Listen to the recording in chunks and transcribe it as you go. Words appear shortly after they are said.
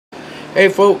Hey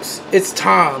folks, it's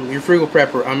Tom, your frugal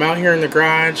prepper. I'm out here in the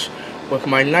garage with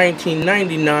my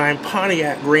 1999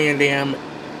 Pontiac Grand Am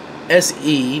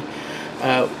SE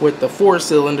with the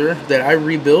 4-cylinder that I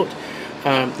rebuilt.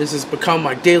 This has become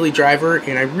my daily driver,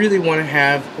 and I really want to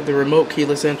have the remote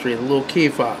keyless entry, the little key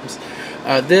fobs.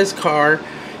 This car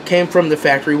came from the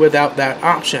factory without that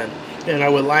option, and I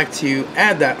would like to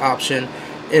add that option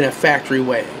in a factory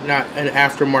way, not an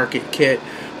aftermarket kit,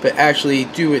 but actually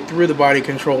do it through the body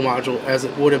control module as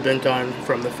it would have been done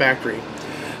from the factory.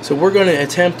 So we're going to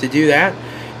attempt to do that,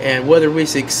 and whether we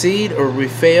succeed or we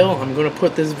fail, I'm going to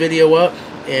put this video up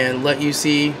and let you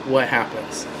see what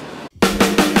happens.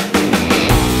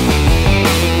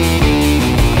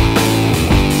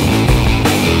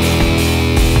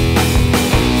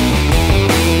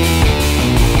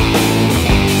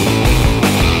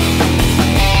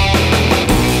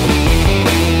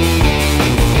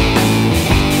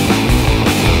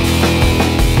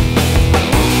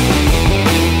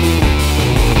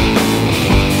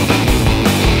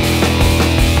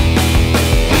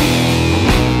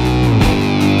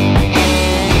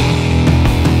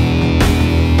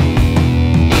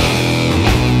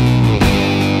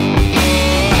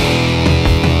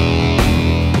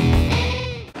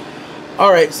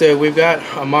 Alright, so we've got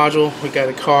a module, we got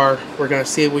a car. We're going to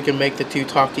see if we can make the two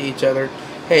talk to each other.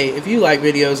 Hey, if you like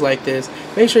videos like this,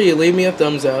 make sure you leave me a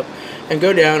thumbs up and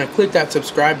go down and click that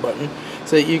subscribe button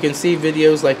so that you can see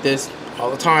videos like this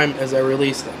all the time as I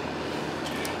release them.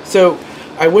 So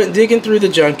I went digging through the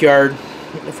junkyard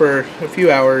for a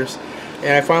few hours,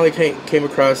 and I finally came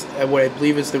across what I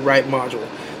believe is the right module.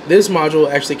 This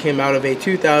module actually came out of a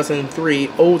 2003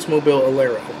 Oldsmobile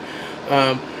Alero.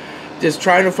 Just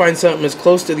trying to find something as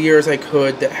close to the year as I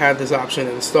could that had this option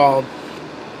installed.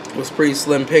 It was pretty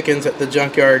slim pickings at the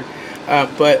junkyard,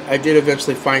 but I did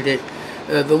eventually find it.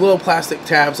 The little plastic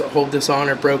tabs that hold this on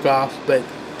are broke off, but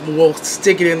we'll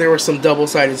stick it in there with some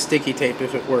double-sided sticky tape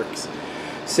if it works.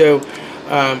 So,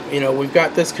 we've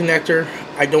got this connector.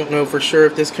 I don't know for sure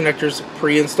if this connector is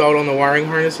pre-installed on the wiring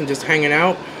harness and just hanging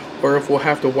out, or if we'll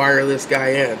have to wire this guy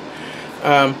in.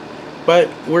 But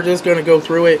we're just going to go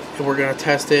through it and we're going to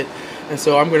test it. And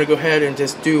so I'm going to go ahead and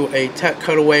just do a tech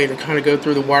cutaway to kind of go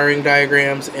through the wiring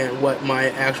diagrams and what my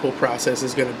actual process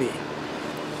is going to be.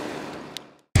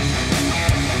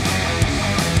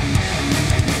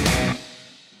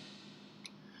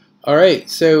 Alright,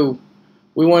 so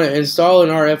we want to install an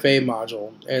RFA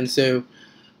module. And so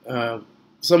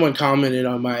someone commented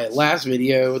on my last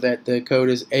video that the code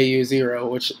is AU0,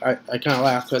 which I kind of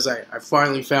laughed because I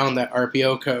finally found that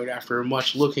RPO code after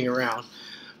much looking around.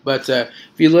 But if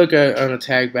you look on a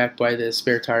tag back by the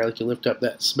spare tire, like you lift up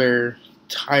that spare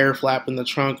tire flap in the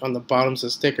trunk, on the bottom's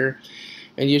a sticker,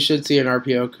 and you should see an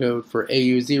RPO code for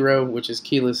AU0, which is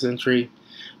keyless entry,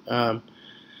 and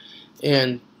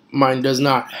mine does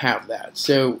not have that.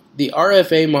 So the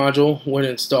RFA module, when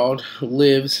installed,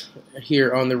 lives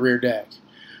here on the rear deck.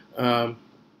 And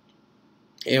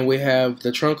we have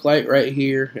the trunk light right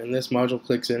here, and this module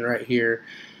clicks in right here.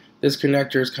 This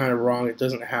connector is kind of wrong. It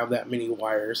doesn't have that many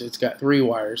wires. It's got 3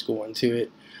 wires going to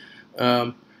it.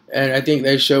 And I think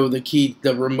they show the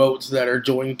remotes that are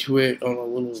joined to it on a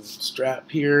little strap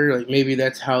here. Like maybe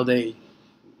that's how they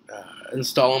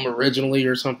install them originally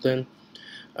or something.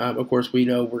 Of course, we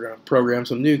know we're going to program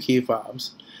some new key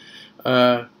fobs.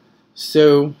 This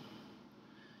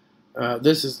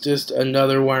is just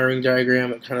another wiring diagram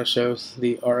that kind of shows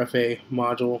the RFA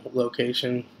module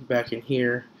location back in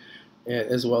here,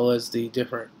 as well as the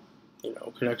different,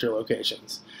 connector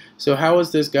locations. So how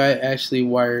is this guy actually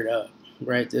wired up,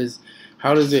 right?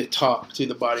 How does it talk to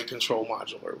the body control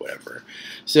module or whatever?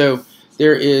 So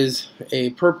there is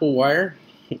a purple wire,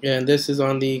 and this is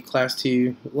on the Class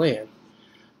 2 LAN.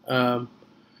 Or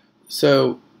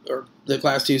the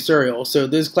Class 2 serial. So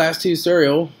this Class 2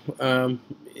 serial,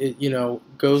 it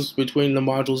goes between the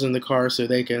modules in the car so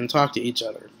they can talk to each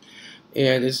other.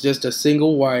 And it's just a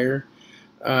single wire,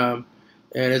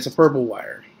 and it's a purple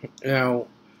wire. Now,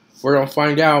 we're going to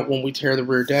find out when we tear the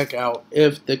rear deck out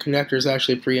if the connector is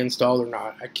actually pre-installed or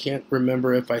not. I can't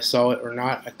remember if I saw it or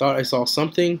not. I thought I saw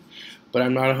something, but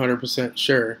I'm not 100%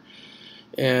 sure.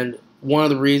 And one of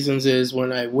the reasons is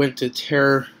when I went to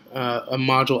tear a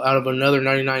module out of another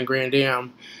 99 Grand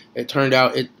Am, it turned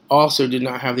out it also did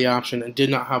not have the option and did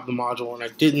not have the module, and I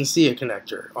didn't see a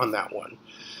connector on that one.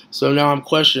 So now I'm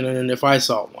questioning if I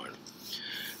saw one.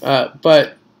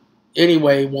 But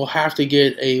anyway, we'll have to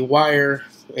get a wire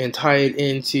and tie it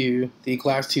into the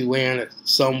Class 2 LAN at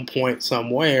some point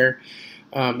somewhere,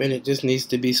 and it just needs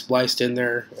to be spliced in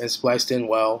there and spliced in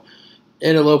well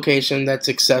in a location that's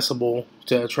accessible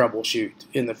to troubleshoot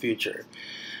in the future.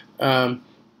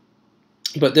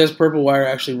 But this purple wire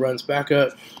actually runs back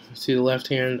up to the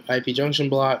left-hand IP junction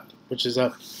block, which is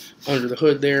up under the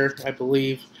hood there, I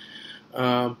believe.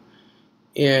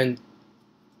 And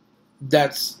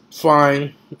that's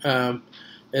fine.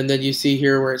 And then you see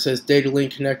here where it says data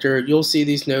link connector, you'll see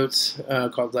these notes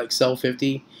called like cell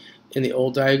 50 in the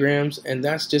old diagrams, and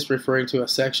that's just referring to a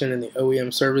section in the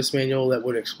OEM service manual that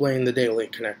would explain the data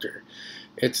link connector.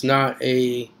 It's not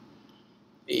a,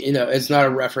 it's not a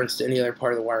reference to any other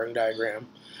part of the wiring diagram.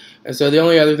 And so the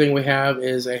only other thing we have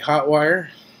is a hot wire,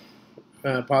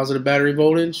 positive battery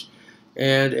voltage,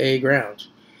 and a ground.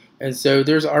 And so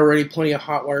there's already plenty of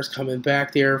hot wires coming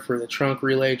back there for the trunk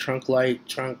relay, trunk light,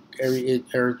 trunk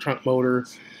motor,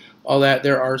 all that.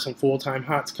 There are some full-time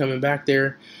hots coming back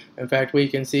there. In fact, we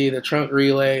can see the trunk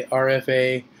relay,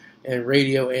 RFA, and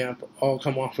radio amp all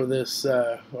come off of this,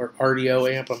 or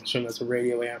RDO amp, I'm assuming that's a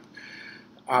radio amp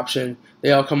option.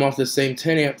 They all come off the same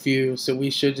 10 amp fuse, so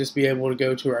we should just be able to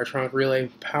go to our trunk relay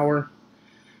power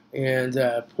and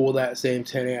pull that same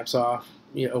 10 amps off,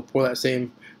 pull that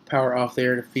same power off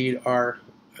there to feed our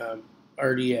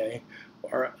RDA.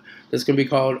 This can be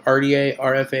called RDA,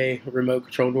 RFA, remote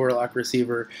control door lock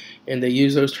receiver, and they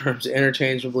use those terms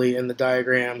interchangeably in the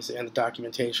diagrams and the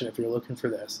documentation if you're looking for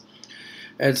this.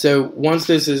 And so once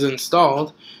this is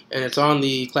installed and it's on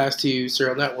the Class 2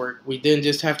 serial network, we then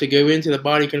just have to go into the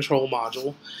body control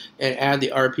module and add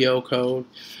the RPO code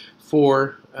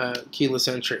for keyless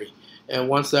entry. And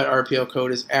once that RPO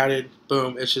code is added,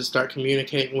 boom, it should start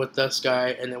communicating with this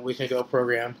guy, and then we can go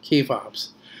program key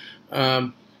fobs.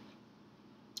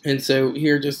 And so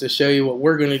here, just to show you what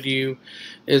we're going to do,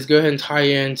 is go ahead and tie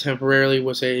in temporarily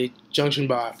with a junction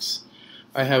box.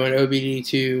 I have an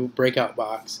OBD2 breakout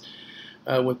box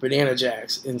with banana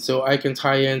jacks, and so I can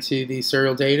tie into the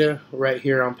serial data right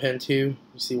here on pin 2. You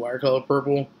see wire color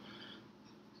purple,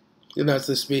 and that's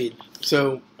the speed.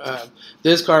 So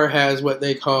this car has what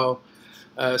they call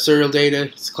serial data.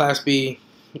 It's Class B.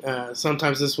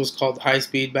 Sometimes this was called high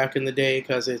speed back in the day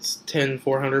because it's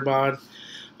 10-400 baud.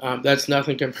 That's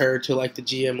nothing compared to like the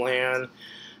GM LAN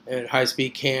and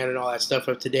high-speed CAN and all that stuff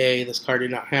of today. This car did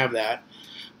not have that.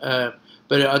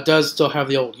 But it does still have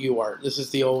the old UART. This is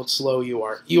the old slow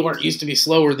UART. UART used to be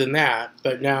slower than that,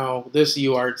 but now this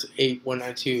UART's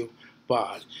 8192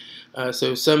 baud.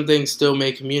 So some things still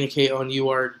may communicate on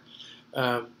UART,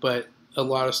 but a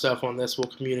lot of stuff on this will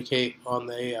communicate on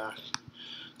the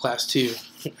Class 2.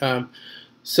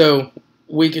 So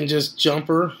we can just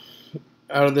jumper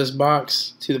out of this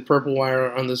box to the purple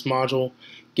wire on this module,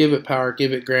 give it power,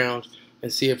 give it ground,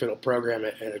 and see if it'll program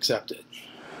it and accept it.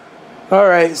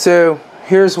 Alright, so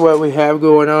here's what we have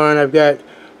going on. I've got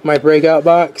my breakout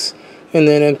box, and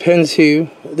then in pin 2,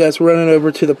 that's running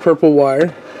over to the purple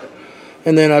wire.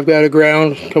 And then I've got a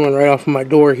ground coming right off of my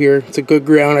door here. It's a good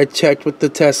ground. I checked with the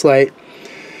test light.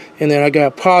 And then I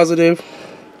got positive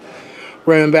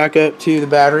running back up to the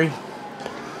battery.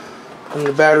 And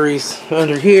the battery's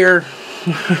under here.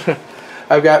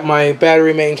 I've got my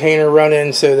battery maintainer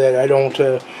running so that I don't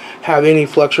have any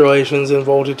fluctuations in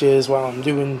voltages while I'm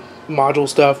doing module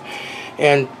stuff,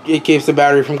 and it keeps the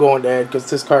battery from going dead because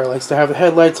this car likes to have the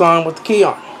headlights on with the key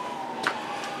on.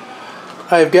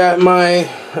 I've got my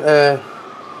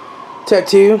Tech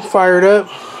 2 fired up.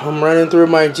 I'm running through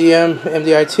my GM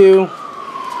MDI2,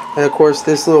 and of course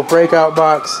this little breakout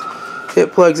box,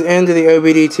 it plugs into the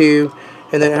OBD2,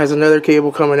 and then it has another cable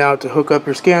coming out to hook up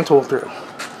your scan tool through.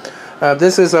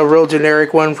 This is a real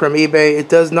generic one from eBay. It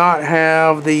does not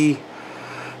have the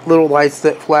little lights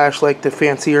that flash like the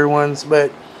fancier ones,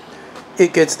 but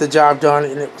it gets the job done,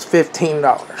 and it was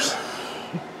 $15.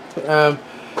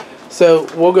 So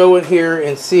we'll go in here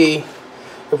and see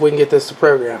if we can get this to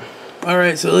program.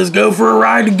 Alright, so let's go for a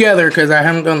ride together because I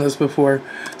haven't done this before.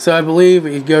 So I believe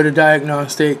you go to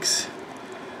diagnostics,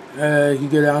 you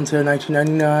go down to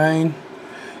 1999,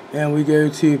 and we go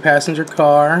to passenger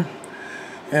car,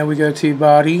 and we go to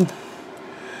body,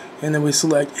 and then we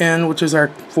select N, which is our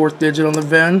 4th digit on the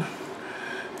VIN,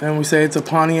 and we say it's a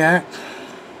Pontiac.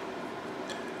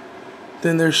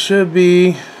 Then there should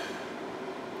be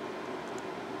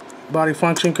body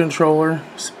function controller,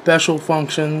 special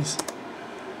functions.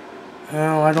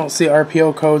 Oh, I don't see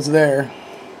RPO codes there.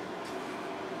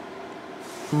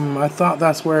 I thought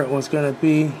that's where it was going to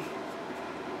be.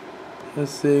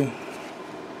 Let's see.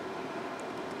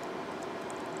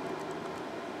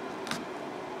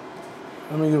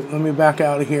 Let me back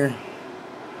out of here.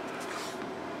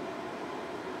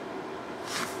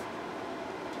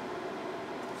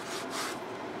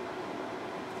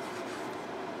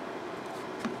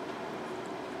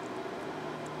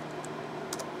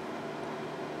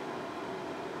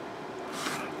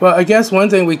 Well, I guess one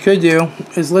thing we could do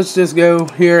is let's just go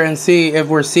here and see if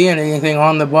we're seeing anything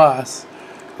on the bus.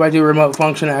 If I do remote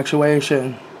function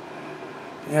actuation,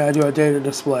 yeah, I do a data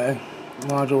display,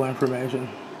 module information.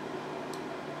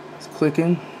 It's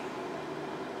clicking.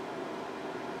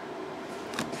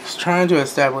 It's trying to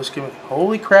establish.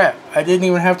 Holy crap! I didn't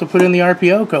even have to put in the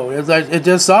RPO code. It's like it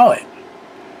just saw it.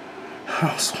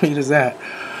 How sweet is that?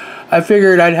 I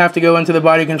figured I'd have to go into the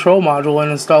body control module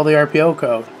and install the RPO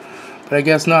code. But I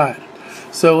guess not.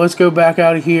 So let's go back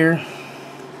out of here.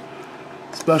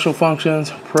 Special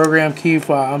functions, program key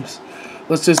fobs.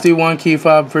 Let's just do one key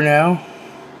fob for now.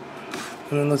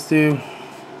 And then let's do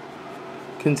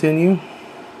continue.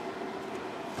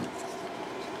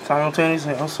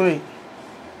 Simultaneously. Oh, sweet.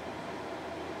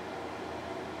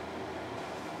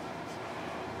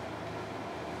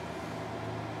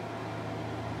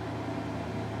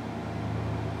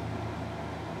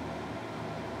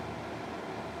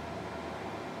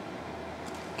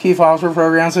 Key fobs were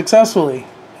programmed successfully.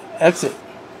 Exit.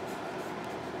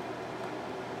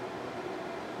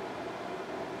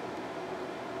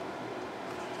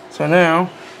 So now,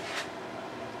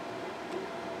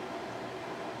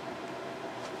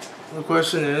 the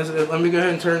question is, let me go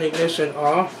ahead and turn the ignition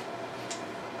off.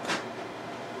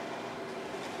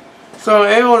 So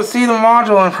I'm able to see the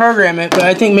module and program it, but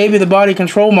I think maybe the body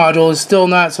control module is still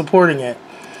not supporting it.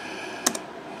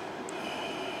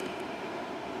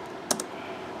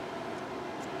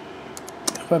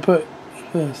 If I put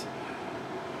this.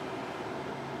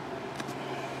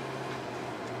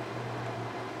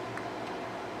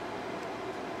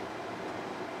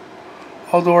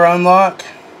 All door unlock.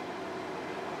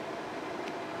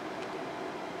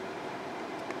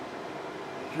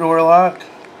 Door lock.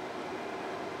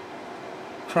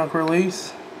 Trunk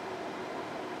release.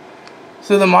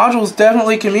 So the module's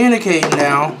definitely communicating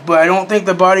now, but I don't think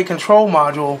the body control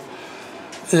module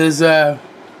is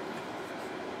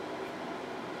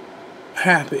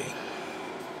happy.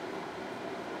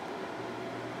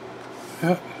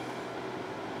 Yep.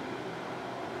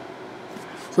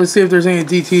 So let's see if there's any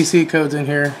DTC codes in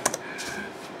here.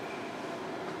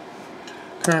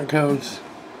 Current codes.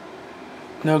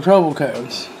 No trouble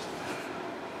codes.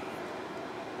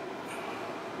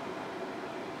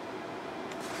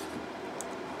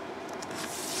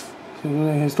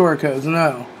 Historic codes,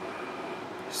 no.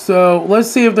 So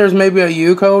let's see if there's maybe a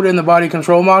U code in the body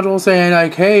control module saying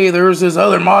like, hey, there's this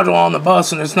other module on the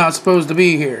bus and it's not supposed to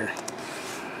be here.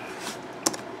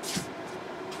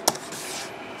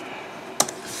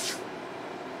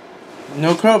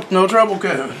 No trouble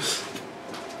codes.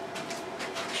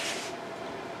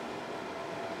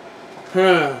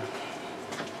 Huh.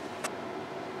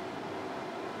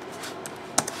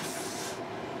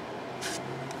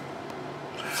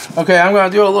 Okay, I'm going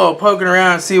to do a little poking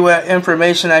around and see what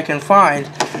information I can find.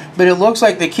 But it looks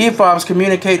like the key fob's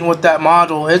communicating with that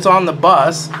module. It's on the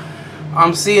bus.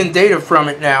 I'm seeing data from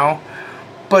it now.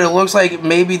 But it looks like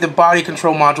maybe the body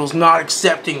control module is not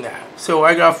accepting that. So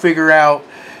I got to figure out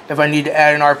if I need to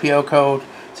add an RPO code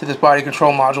to this body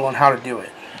control module and how to do it.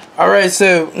 Alright,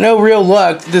 so no real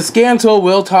luck. The scan tool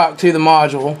will talk to the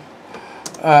module.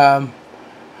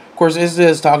 Of course, it's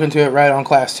just talking to it right on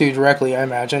class 2 directly, I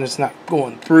imagine. It's not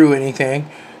going through anything.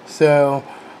 So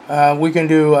we can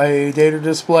do a data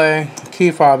display, key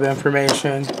fob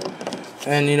information,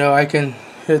 and you know, I can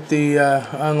hit the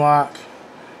unlock,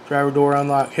 driver door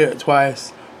unlock, hit it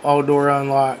twice, all door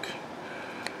unlock,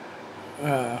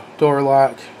 door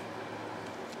lock.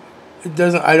 It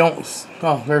doesn't,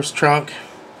 oh, there's trunk,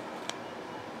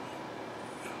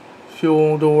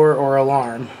 fuel door, or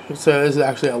alarm. So this is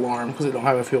actually alarm because it don't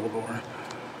have a fuel door.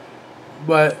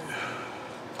 But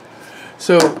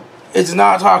so it's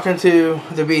not talking to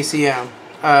the BCM.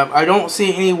 I don't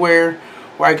see anywhere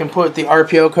where I can put the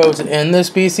RPO codes in this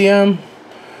BCM.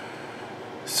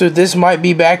 So this might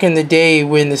be back in the day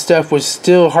when the stuff was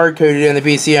still hard-coded in the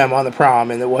BCM on the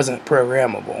PROM and it wasn't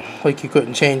programmable. Like you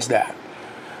couldn't change that.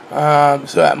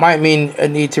 So that might mean a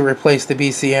need to replace the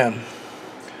BCM.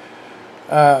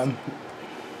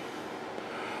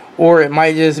 Or it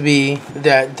might just be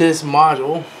that this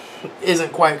module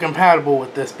isn't quite compatible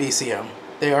with this BCM.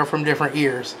 They are from different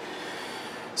years.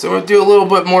 So we'll do a little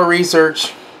bit more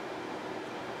research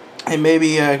and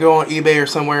maybe go on eBay or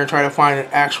somewhere and try to find an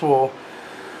actual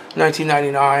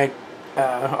 1999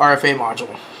 RFA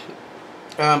module.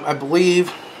 I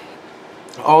believe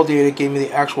All Data gave me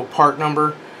the actual part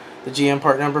number, the GM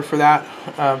part number for that.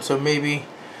 So maybe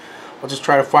I'll just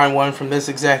try to find one from this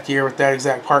exact year with that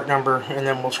exact part number, and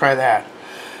then we'll try that.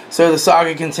 So the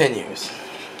saga continues.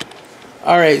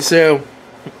 Alright, so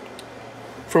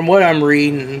from what I'm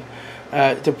reading,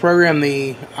 to program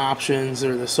the options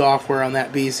or the software on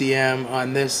that BCM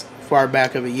on this far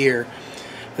back of a year.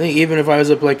 I think even if I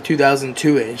was up like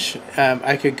 2002-ish,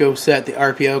 I could go set the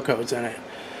RPO codes in it.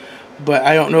 But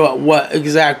I don't know at what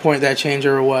exact point that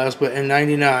changeover was, but in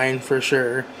 99 for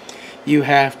sure, you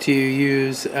have to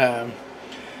use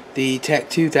the Tech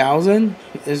 2000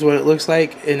 is what it looks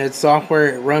like in its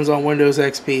software. It runs on Windows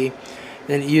XP,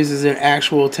 and it uses an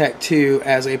actual Tech 2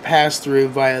 as a pass-through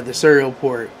via the serial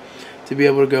port to be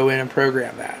able to go in and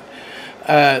program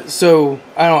that. So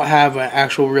I don't have an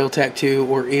actual real Tech 2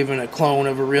 or even a clone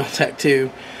of a real Tech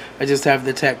 2. I just have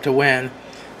the Tech to Win.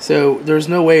 So there's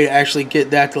no way to actually get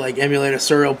that to like emulate a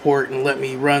serial port and let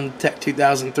me run Tech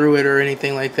 2000 through it or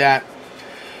anything like that.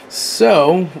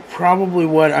 So probably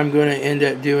what I'm going to end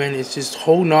up doing is just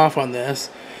holding off on this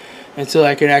until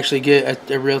I can actually get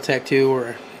a real Tech 2 or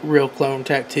a real clone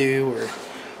Tech 2, or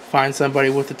find somebody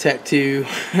with a Tech 2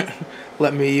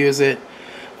 let me use it.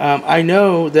 I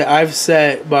know that I've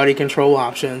set body control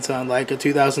options on like a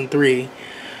 2003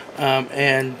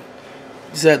 and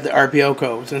set the RPO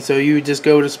codes, and so you just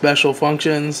go to special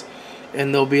functions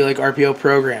and there'll be like RPO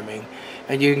programming,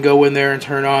 and you can go in there and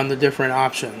turn on the different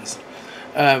options.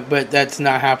 But that's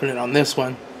not happening on this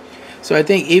one. So I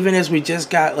think even as we just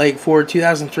got like for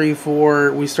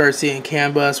 2003-4, we started seeing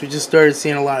CAN bus. We just started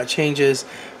seeing a lot of changes,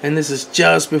 and this is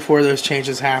just before those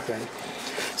changes happened.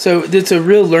 So it's a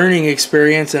real learning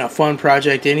experience and a fun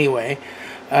project anyway,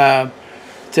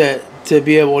 to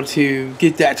be able to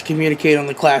get that to communicate on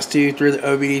the Class 2 through the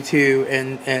OBD2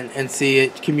 and see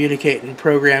it communicate and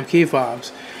program key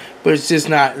fobs. But it's just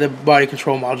not, the body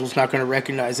control module is not going to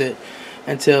recognize it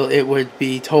until it would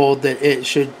be told that it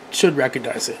should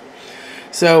recognize it.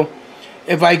 So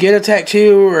if I get a Tech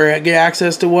 2 or I get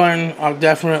access to one, I'll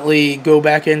definitely go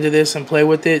back into this and play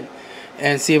with it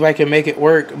and see if I can make it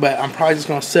work. But I'm probably just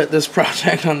going to set this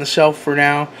project on the shelf for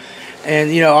now.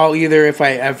 And you know, I'll either, if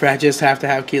I just have to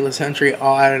have keyless entry,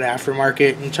 I'll add an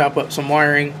aftermarket and chop up some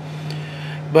wiring.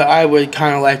 But I would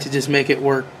kind of like to just make it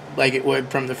work like it would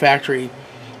from the factory,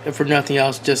 if for nothing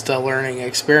else, just a learning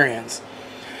experience.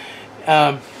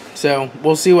 So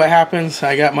we'll see what happens.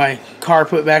 I got my car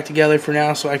put back together for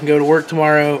now so I can go to work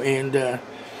tomorrow, and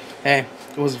hey,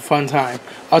 it was a fun time.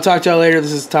 I'll talk to y'all later.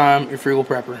 This is Tom, your Frugal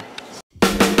Prepper.